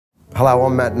Hello,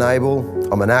 I'm Matt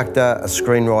Nable. I'm an actor, a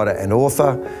screenwriter and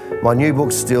author. My new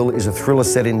book, Still, is a thriller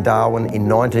set in Darwin in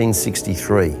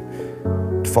 1963.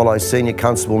 It follows Senior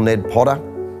Constable Ned Potter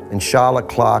and Charlotte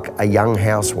Clark, a young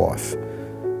housewife.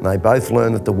 And they both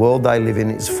learn that the world they live in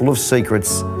is full of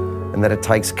secrets and that it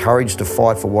takes courage to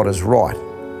fight for what is right.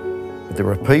 But there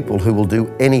are people who will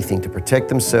do anything to protect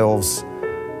themselves,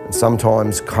 and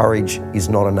sometimes courage is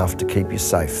not enough to keep you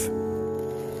safe.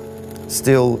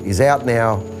 Still is out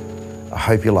now. I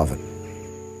hope you love it.